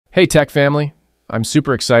Hey Tech Family! I'm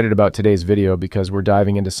super excited about today's video because we're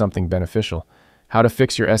diving into something beneficial, how to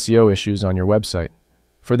fix your SEO issues on your website.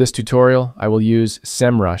 For this tutorial, I will use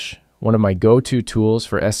SEMrush, one of my go-to tools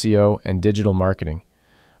for SEO and digital marketing.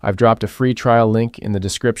 I've dropped a free trial link in the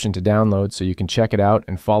description to download so you can check it out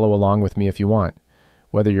and follow along with me if you want.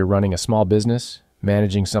 Whether you're running a small business,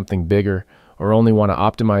 managing something bigger, or only want to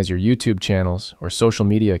optimize your YouTube channels or social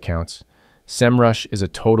media accounts, SEMrush is a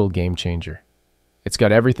total game changer. It's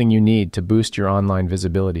got everything you need to boost your online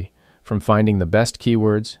visibility, from finding the best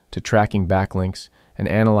keywords to tracking backlinks and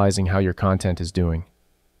analyzing how your content is doing.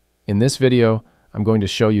 In this video, I'm going to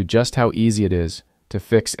show you just how easy it is to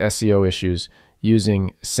fix SEO issues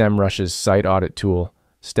using SEMrush's site audit tool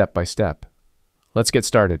step by step. Let's get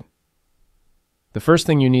started. The first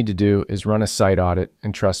thing you need to do is run a site audit,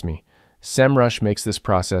 and trust me, SEMrush makes this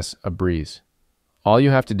process a breeze. All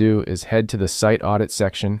you have to do is head to the site audit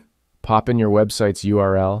section, pop in your website's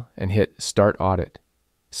URL, and hit Start Audit.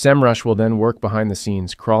 SEMrush will then work behind the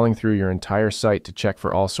scenes, crawling through your entire site to check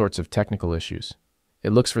for all sorts of technical issues. It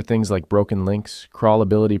looks for things like broken links,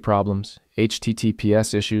 crawlability problems,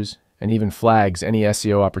 HTTPS issues, and even flags any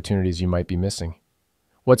SEO opportunities you might be missing.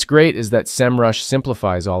 What's great is that SEMrush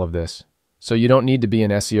simplifies all of this, so you don't need to be an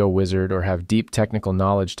SEO wizard or have deep technical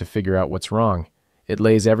knowledge to figure out what's wrong. It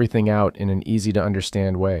lays everything out in an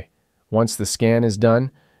easy-to-understand way. Once the scan is done,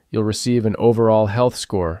 you'll receive an overall health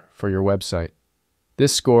score for your website.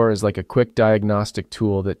 This score is like a quick diagnostic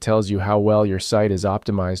tool that tells you how well your site is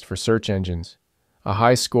optimized for search engines. A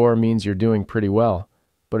high score means you're doing pretty well,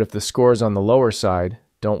 but if the score is on the lower side,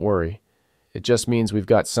 don't worry. It just means we've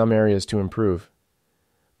got some areas to improve.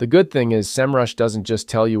 The good thing is SEMrush doesn't just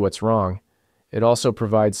tell you what's wrong, it also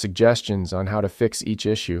provides suggestions on how to fix each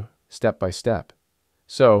issue, step by step.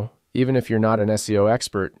 So, even if you're not an SEO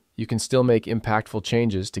expert, you can still make impactful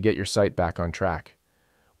changes to get your site back on track.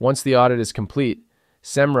 Once the audit is complete,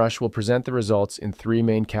 SEMrush will present the results in three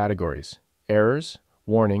main categories: errors,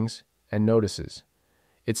 warnings, and notices.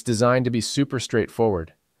 It's designed to be super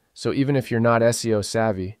straightforward, so even if you're not SEO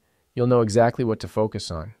savvy, you'll know exactly what to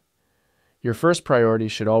focus on. Your first priority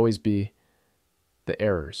should always be the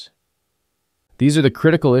errors. These are the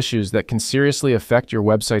critical issues that can seriously affect your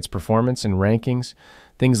website's performance and rankings,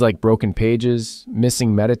 things like broken pages,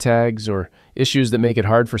 missing meta tags, or issues that make it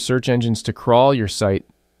hard for search engines to crawl your site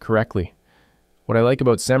correctly. What I like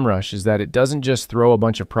about SEMrush is that it doesn't just throw a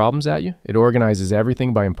bunch of problems at you, it organizes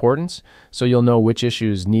everything by importance, so you'll know which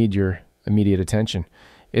issues need your immediate attention.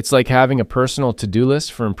 It's like having a personal to-do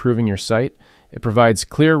list for improving your site. It provides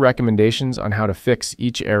clear recommendations on how to fix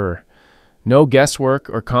each error. No guesswork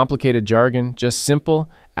or complicated jargon, just simple,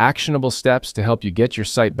 actionable steps to help you get your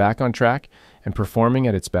site back on track and performing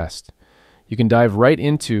at its best. You can dive right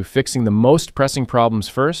into fixing the most pressing problems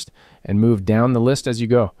first and move down the list as you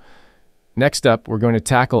go. Next up, we're going to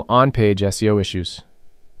tackle on-page SEO issues.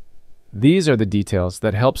 These are the details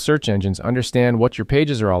that help search engines understand what your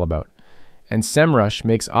pages are all about, and SEMrush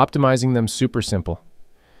makes optimizing them super simple.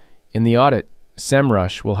 In the audit,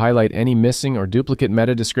 SEMrush will highlight any missing or duplicate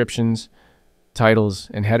meta descriptions, titles,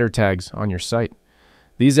 and header tags on your site.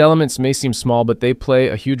 These elements may seem small, but they play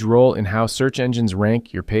a huge role in how search engines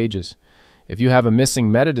rank your pages. If you have a missing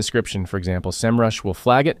meta description, for example, SEMrush will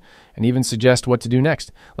flag it and even suggest what to do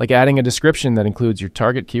next, like adding a description that includes your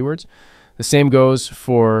target keywords. The same goes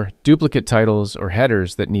for duplicate titles or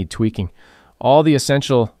headers that need tweaking. All the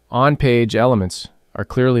essential on-page elements are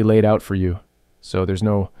clearly laid out for you, so there's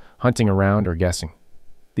no hunting around or guessing.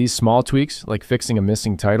 These small tweaks, like fixing a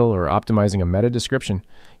missing title or optimizing a meta description,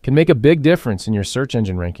 can make a big difference in your search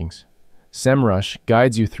engine rankings. SEMrush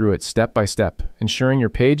guides you through it step by step, ensuring your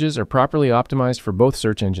pages are properly optimized for both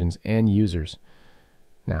search engines and users.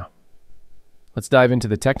 Now, let's dive into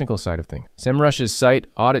the technical side of things. SEMrush's site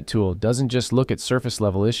audit tool doesn't just look at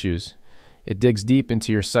surface-level issues. It digs deep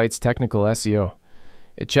into your site's technical SEO.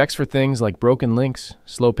 It checks for things like broken links,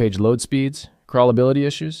 slow page load speeds, crawlability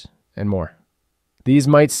issues, and more. These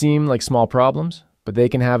might seem like small problems, but they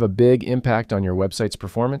can have a big impact on your website's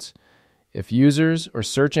performance. If users or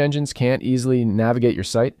search engines can't easily navigate your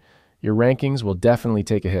site, your rankings will definitely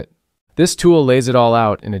take a hit. This tool lays it all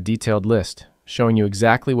out in a detailed list, showing you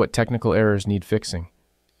exactly what technical errors need fixing.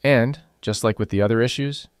 And, just like with the other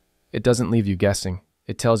issues, it doesn't leave you guessing.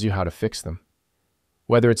 It tells you how to fix them.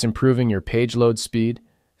 Whether it's improving your page load speed,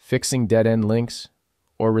 fixing dead-end links,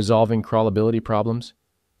 or resolving crawlability problems,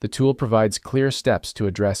 the tool provides clear steps to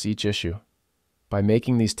address each issue. By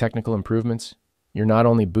making these technical improvements, you're not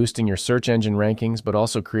only boosting your search engine rankings, but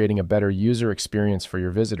also creating a better user experience for your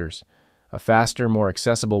visitors. A faster, more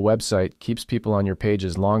accessible website keeps people on your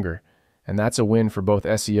pages longer, and that's a win for both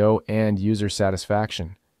SEO and user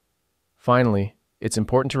satisfaction. Finally, it's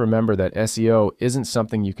important to remember that SEO isn't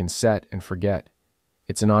something you can set and forget.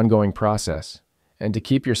 It's an ongoing process. And to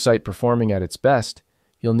keep your site performing at its best,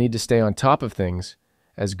 you'll need to stay on top of things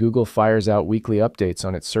as Google fires out weekly updates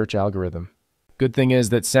on its search algorithm. Good thing is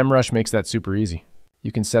that SEMrush makes that super easy.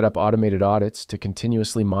 You can set up automated audits to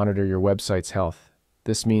continuously monitor your website's health.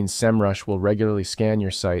 This means SEMrush will regularly scan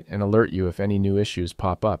your site and alert you if any new issues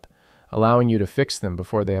pop up, allowing you to fix them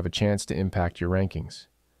before they have a chance to impact your rankings.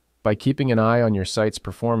 By keeping an eye on your site's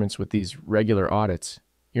performance with these regular audits,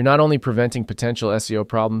 you're not only preventing potential SEO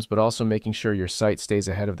problems, but also making sure your site stays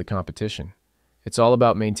ahead of the competition. It's all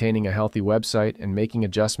about maintaining a healthy website and making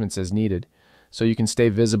adjustments as needed so you can stay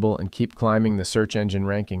visible and keep climbing the search engine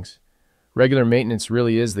rankings. Regular maintenance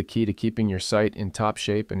really is the key to keeping your site in top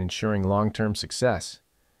shape and ensuring long-term success.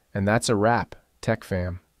 And that's a wrap, Tech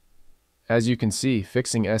Fam. As you can see,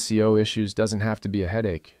 fixing SEO issues doesn't have to be a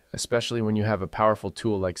headache, especially when you have a powerful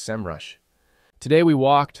tool like SEMrush. Today we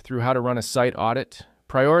walked through how to run a site audit,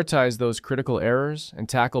 prioritize those critical errors, and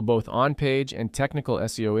tackle both on-page and technical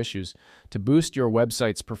SEO issues to boost your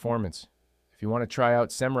website's performance. If you want to try out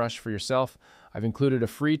SEMrush for yourself, I've included a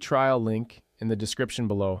free trial link in the description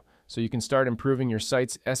below so you can start improving your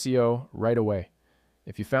site's SEO right away.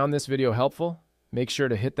 If you found this video helpful, make sure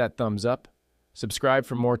to hit that thumbs up, subscribe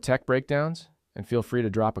for more tech breakdowns, and feel free to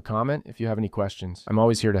drop a comment if you have any questions. I'm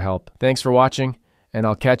always here to help. Thanks for watching, and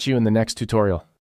I'll catch you in the next tutorial.